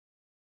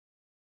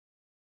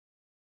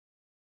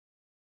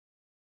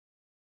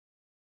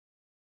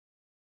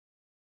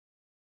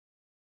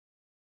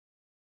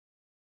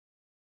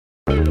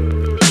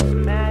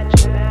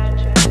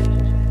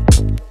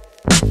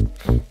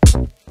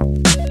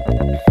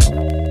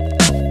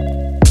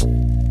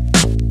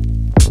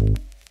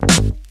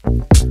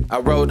I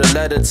wrote a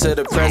letter to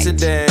the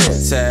president,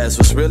 asked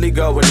what's really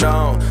going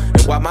on,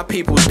 and why my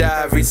people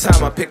die every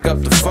time I pick up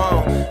the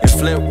phone. In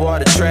Flint,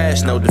 water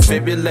trash, no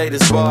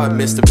defibrillators barred.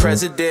 Mr.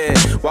 President,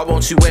 why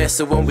won't you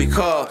answer when we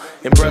call?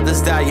 And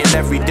brothers dying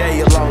every day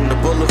along the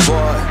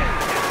boulevard.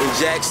 And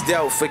Jack's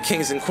dealt for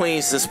kings and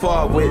queens to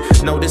spar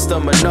with. Notice the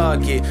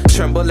monarchy,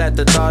 tremble at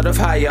the thought of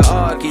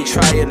hierarchy,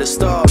 trying to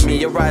starve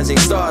me. A rising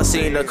star,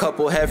 seen a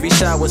couple heavy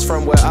showers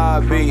from where I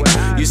be.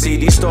 You see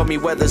these stormy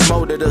weathers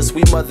molded us,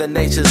 we mother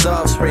nature's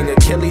offspring.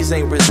 Achilles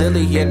ain't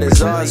resilient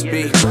as ours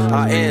be.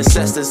 Our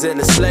ancestors in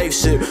the slave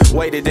ship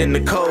waited in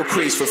the cold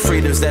crease for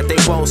freedoms that they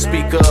won't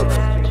speak of.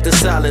 The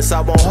silence,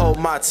 I won't hold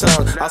my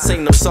tongue. I'll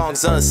sing them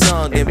songs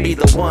unsung and be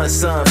the one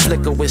son.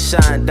 Flicker with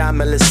shine,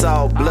 diamondless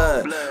all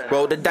blood.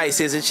 Roll the dice,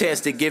 here's a chance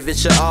to give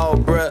it your all,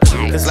 bruh.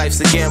 Cause life's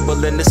a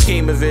gamble in the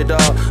scheme of it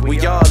all. We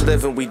all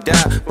live and we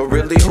die, but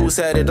really who's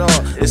had it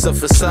all? It's a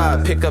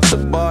facade, pick up the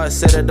bar,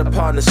 set it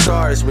upon the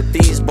stars. With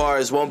these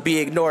bars, won't be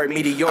ignored,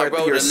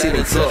 meteorically or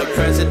city to the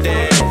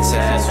president,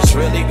 ask what's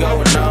really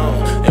going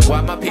on, and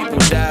why my people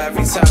die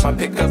every time I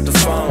pick up the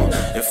phone.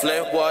 In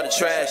Flint, water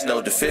trash, no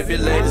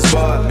defibrillators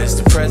barred.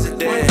 Mr.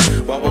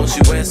 President, why won't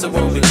you answer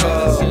when we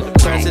call? The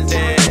president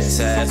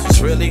ask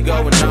what's really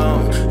going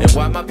on, and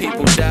why my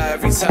people die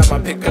every time I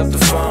pick up the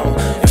phone.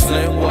 In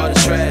Flint, water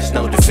trash,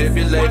 no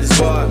defibrillators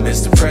barred.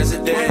 Mr.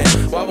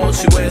 President, why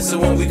won't you answer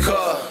when we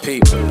call?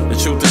 People, the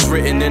truth is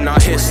written in our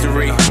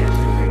history.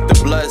 The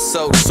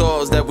blood-soaked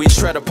soils that we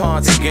tread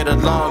upon to get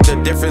along. The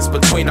difference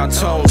between our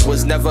tones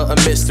was never a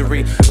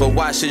mystery. But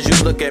why should you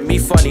look at me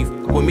funny,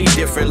 with me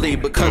differently?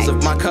 Because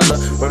of my color.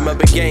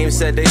 Remember Game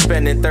said they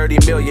spending 30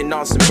 million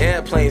on some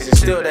airplanes, and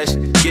still that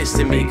shit gets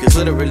to me. Cause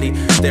literally,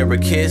 there were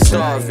kids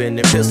starving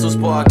and pistols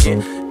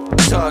sparking.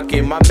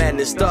 Talking, my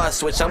madness star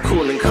switch, I'm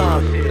cool and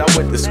calm. I'm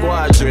with the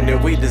squadron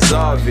and we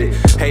dissolve it.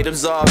 Hate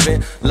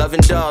absolving, love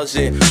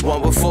indulgent.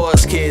 One before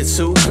us, kids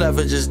too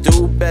clever, just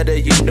do better,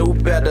 you knew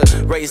better.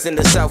 Raised in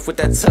the south with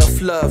that tough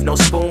love, no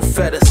spoon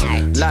fed us.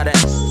 Lot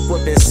of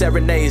whipping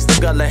serenades, the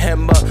gullah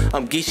hammer.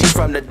 I'm geeky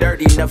from the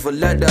dirty, never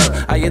let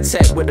up. I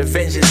attack with a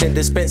vengeance and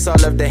dispense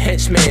all of the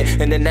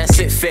henchmen. And then that's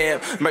it,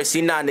 fam.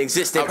 Mercy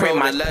non-existent, pray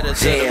my letter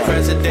to the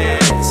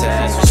president,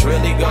 ask what's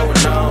really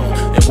going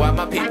on, and why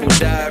my people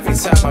die every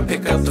time I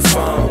pick up the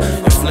phone.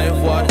 In Flint,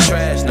 water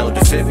trash, no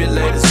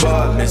defibrillators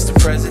barred. Mr.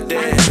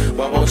 President,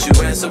 why won't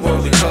you answer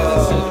when we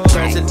call?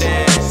 President,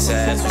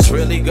 ask what's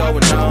really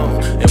going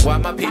on, and why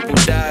my people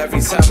die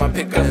every time I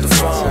pick up the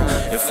phone.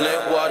 In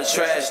Flint, water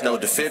trash, no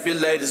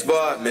defibrillators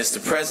barred. Mr.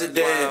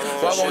 President,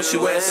 why won't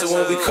you answer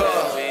when we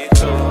call?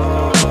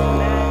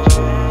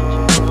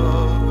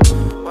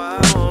 Why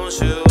won't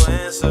you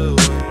answer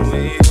when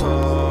we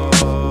call?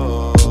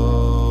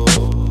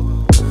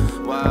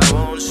 Why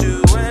won't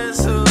you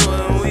answer?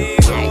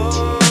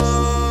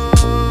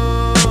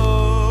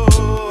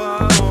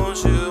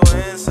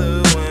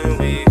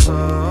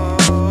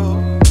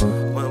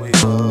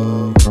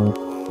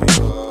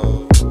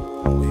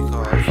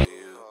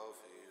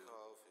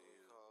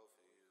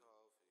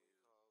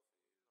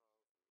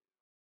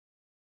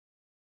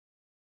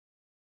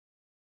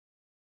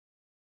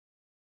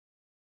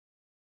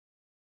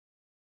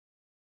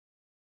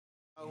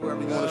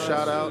 Whoever you want to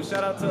shout out.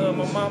 Shout out to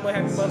my mama,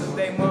 happy Mother's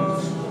Day, mom.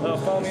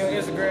 Follow me on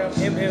Instagram,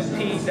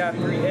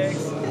 mmp.3x.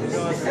 You know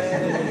what I'm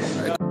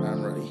saying?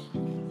 I'm ready.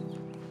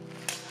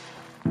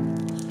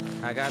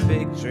 I got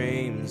big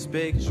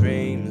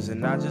dreams,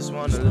 and I just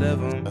want to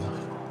live them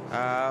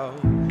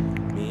out.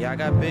 Me, I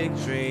got big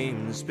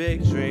dreams,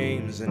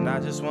 and I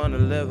just want to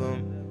live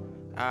them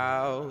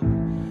out.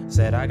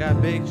 Said I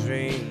got big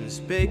dreams,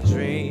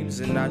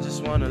 and I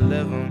just want to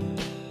live them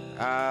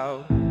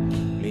out.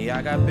 Me,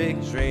 I got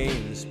big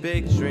dreams,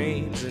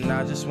 and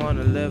I just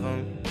wanna live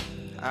them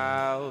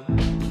out.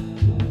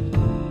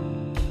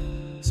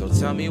 So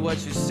tell me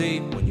what you see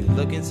when you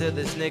look into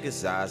this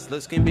nigga's eyes.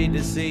 Looks can be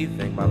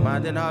deceiving, my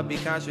mind and heart be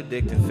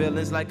contradicting.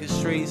 Feelings like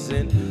it's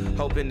treason,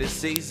 hoping this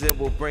season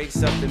will bring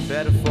something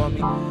better for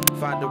me.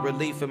 Find a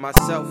relief in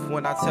myself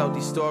when I tell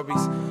these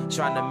stories.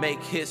 Trying to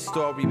make his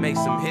story, make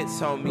some hits,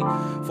 homie.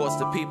 Force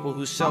the people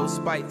who show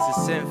spite to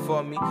send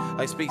for me.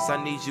 Like Speaks,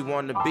 I need you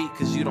on the beat,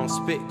 cause you don't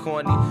spit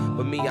corny.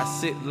 But me, I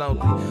sit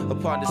lonely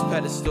upon this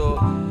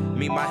pedestal.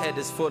 Me, my head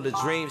is full of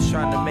dreams,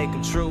 trying to make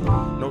them true.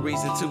 No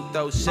reason to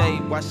throw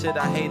shade, why should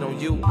I hate on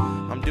you?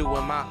 I'm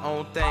doing my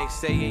own thing,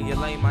 stay in your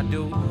lane, my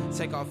dude.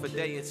 Take off a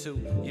day or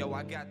two, yo,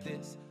 I got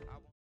this.